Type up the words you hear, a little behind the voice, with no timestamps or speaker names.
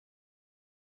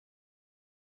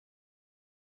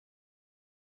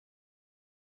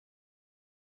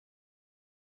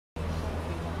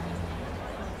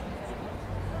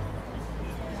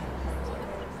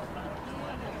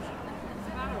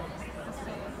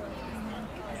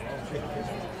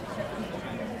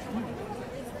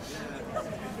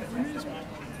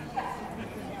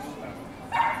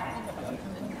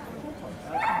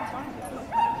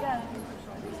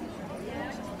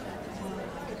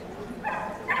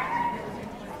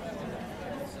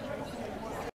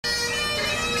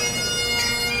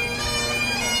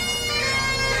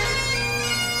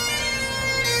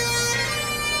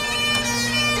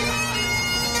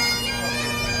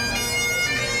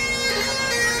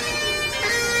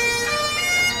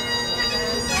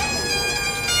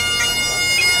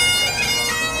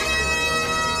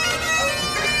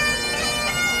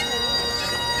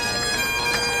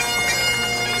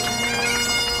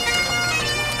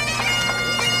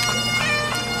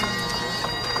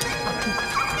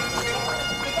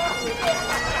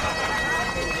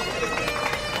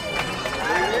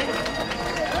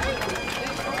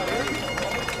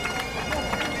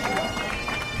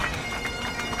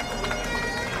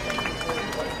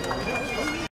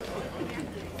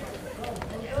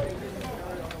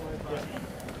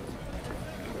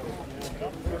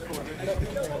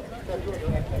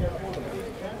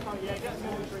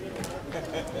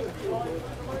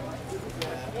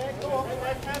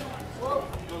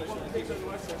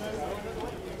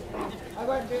I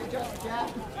won't do it just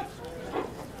yet.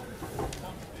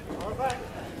 All right.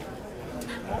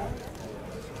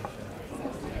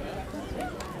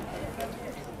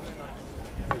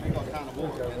 You got a can of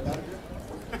water again, don't you?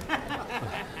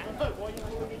 Why are you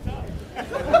holding it up?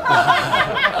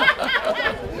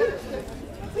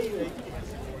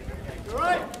 All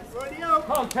right, ready up.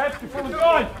 Come on, Kev, before we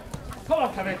go. Come on,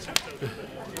 Kevin.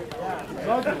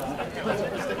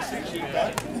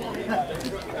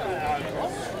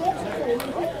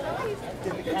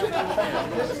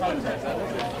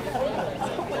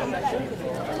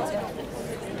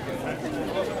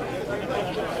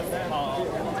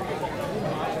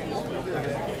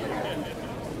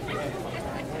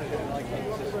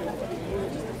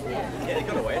 Yeah, they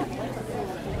got away.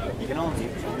 You can only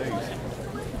lose.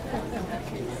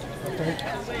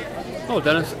 Oh,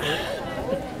 Dennis.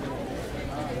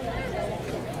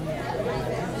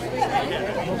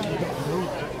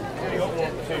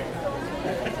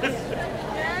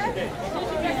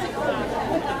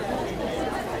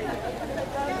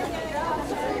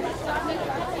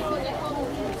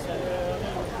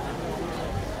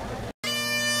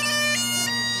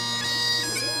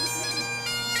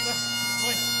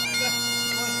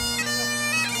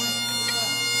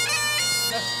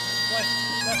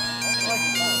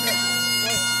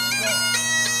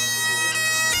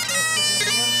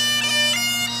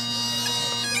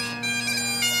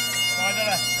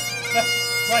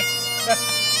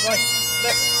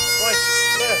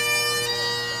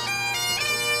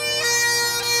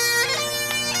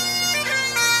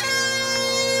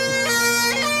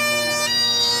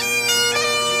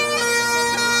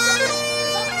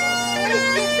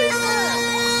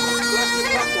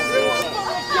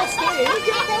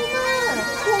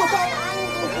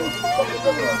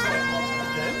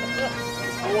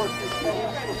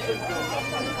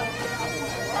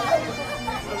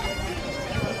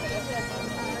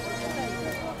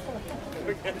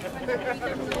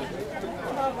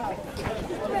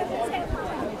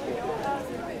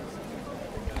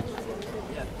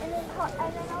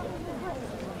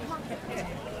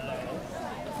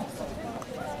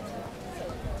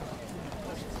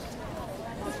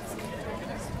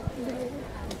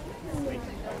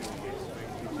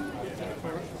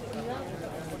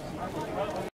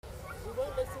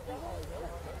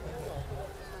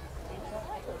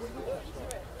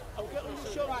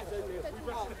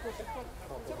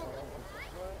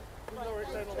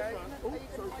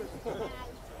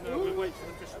 No, we'll wait for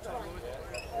them just to tell them.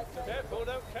 Careful,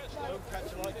 don't catch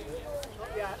like it.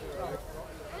 Yeah.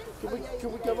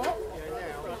 Can we go up? Yeah,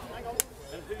 now. Hang on.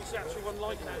 And who's the actual one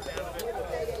like that down a bit?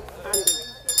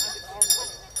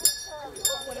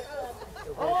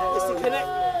 It's to connect,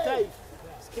 Dave.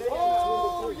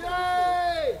 Oh,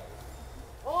 yay!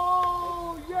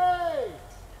 Oh, yay!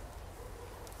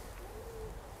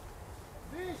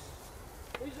 This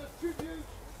is a tribute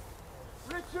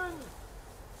written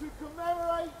to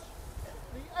commemorate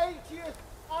the 80th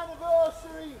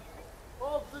anniversary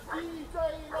of the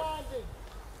D-Day landing.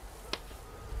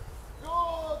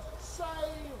 God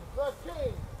save the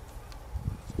King.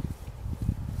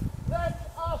 Let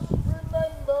us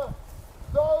remember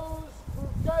those who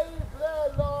gave their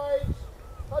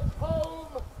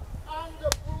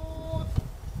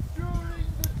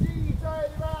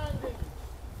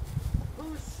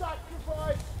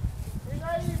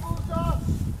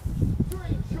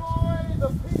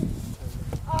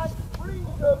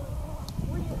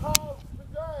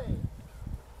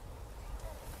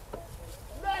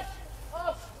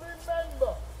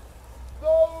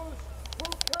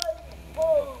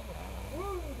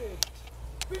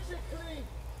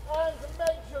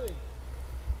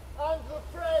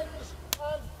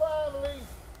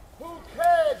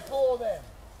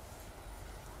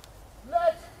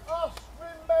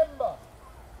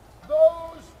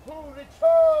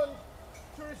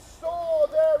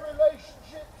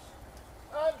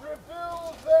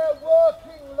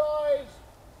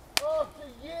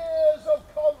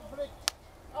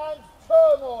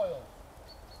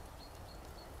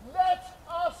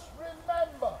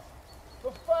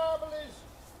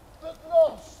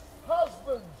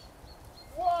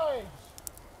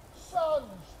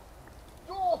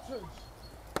daughters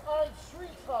and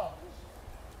sweethearts,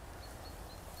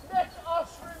 let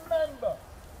us remember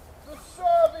the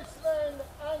servicemen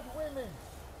and women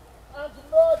and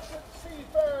merchant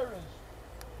seafarers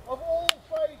of all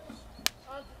faiths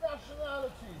and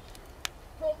nationalities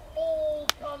from all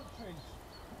countries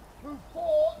who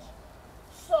fought,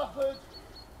 suffered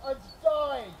and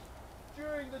died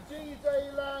during the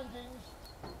D-Day landings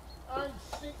and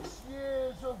 6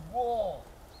 years of war.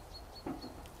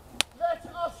 Let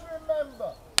us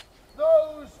remember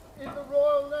those in the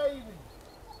Royal Navy,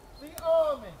 the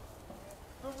Army,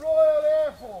 the Royal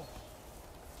Air Force,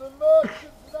 the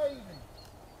Merchant Navy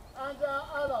and our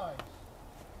allies,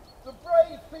 the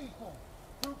brave people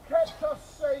who kept us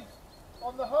safe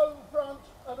on the home front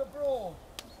and abroad.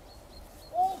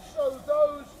 Also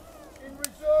those in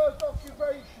reserved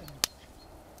occupations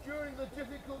during the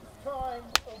difficult time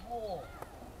of war.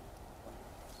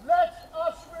 Let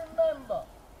us remember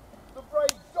the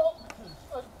brave doctors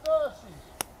and nurses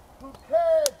who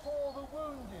cared for the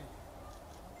wounded,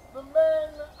 the men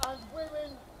and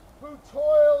women who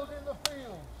toiled in the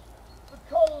fields, the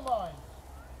coal mines,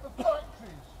 the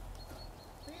factories,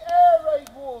 the air raid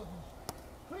wardens,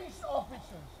 police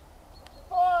officers,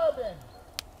 firemen,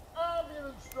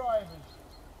 ambulance drivers,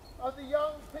 and the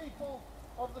young people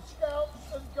of the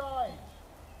Scouts and Guides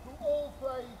who all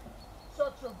played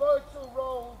such a vital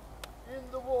role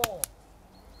in the war.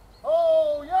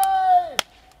 Oh yay!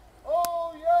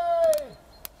 Oh yay!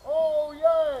 Oh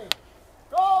yay!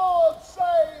 God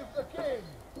save the King!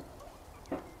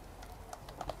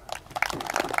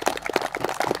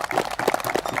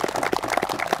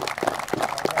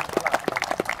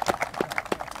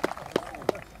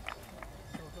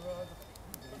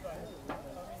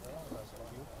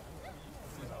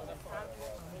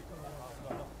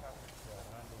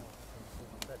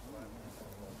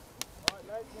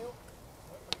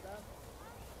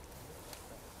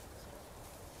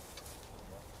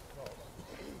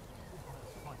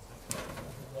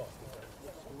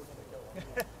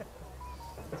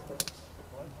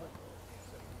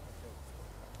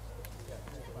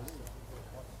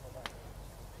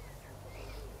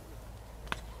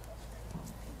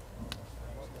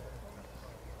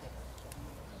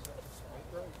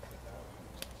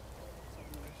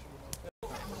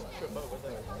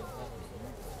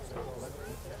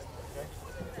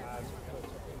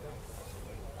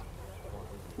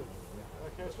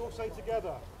 Okay, let's all say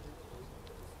together.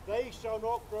 They shall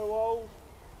not grow old,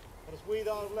 and as we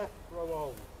that are left grow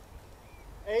old.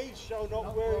 Age shall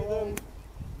not weary them,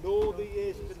 nor the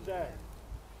years condemn.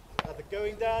 At the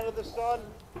going down of the sun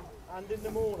and in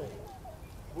the morning,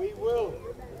 we will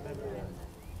remember them.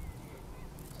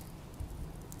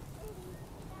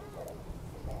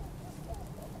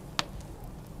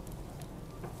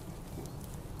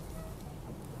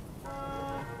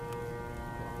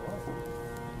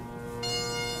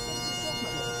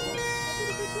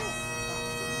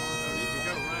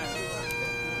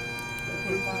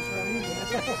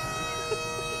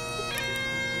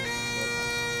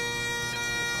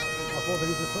 I thought they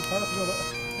were just put parapet on it.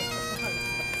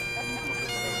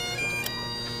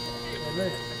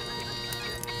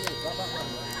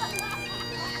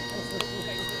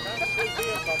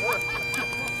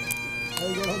 How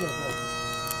you going on there, Paul?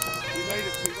 You made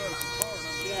it too well to far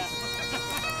enough.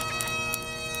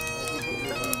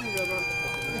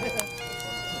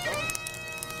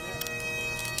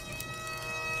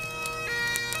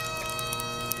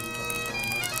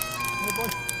 Hey boy,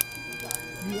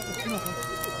 you got the snuff on?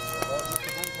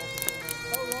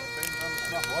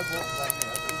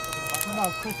 Oh no,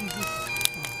 Chris is just,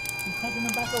 he's taking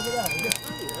them back over there.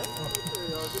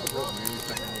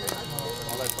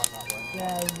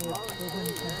 Yeah, we're going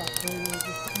to come back through, we'll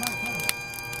just put them out, can't we?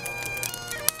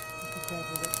 Just be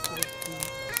careful that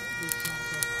these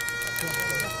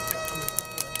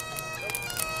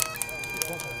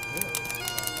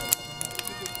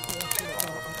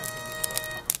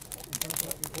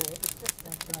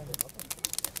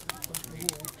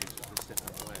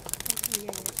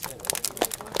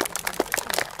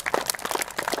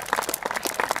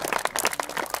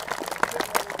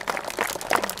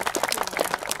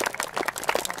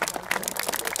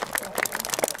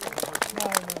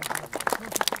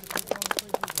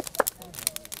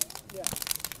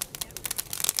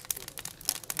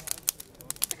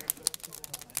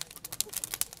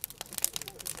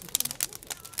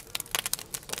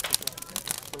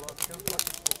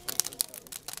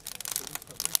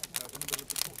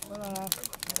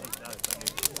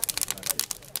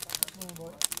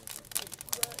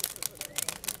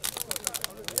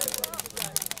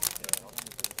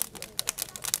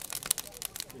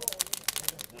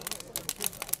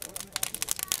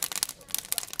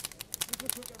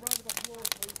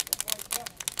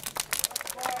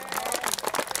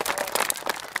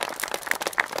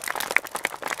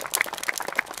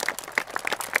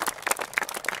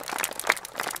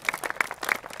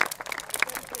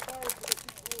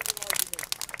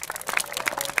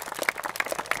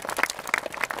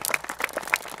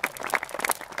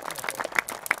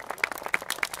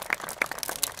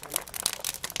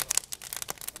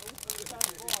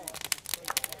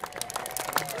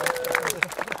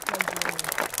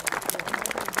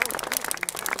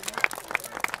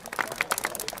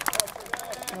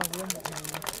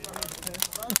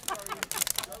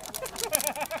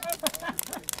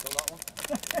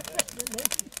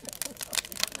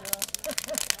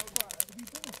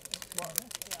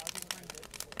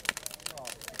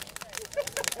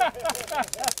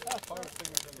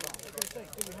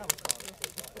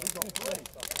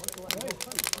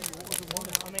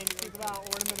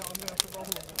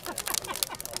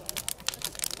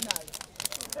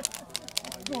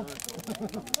Yes,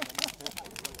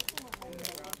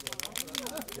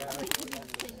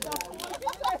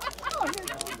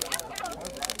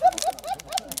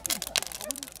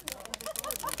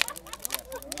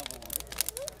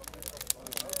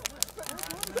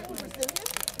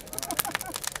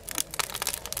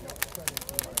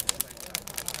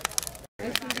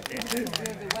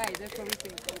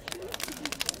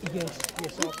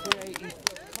 I created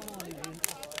carnivore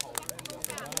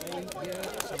yeah,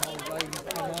 some old lady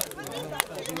come up and they'll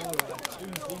be alright. Two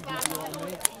things on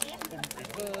me, and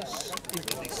reverse is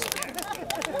this.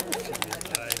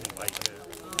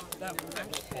 That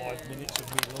was 5 minutes of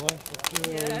my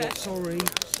life. Sorry.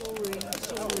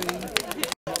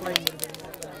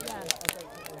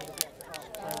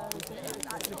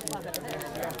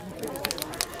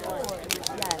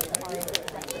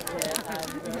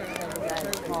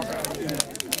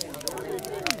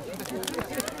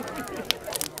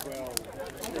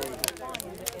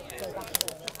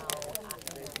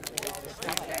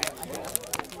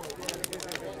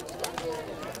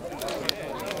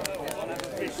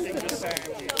 Fish finger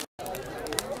sandwich.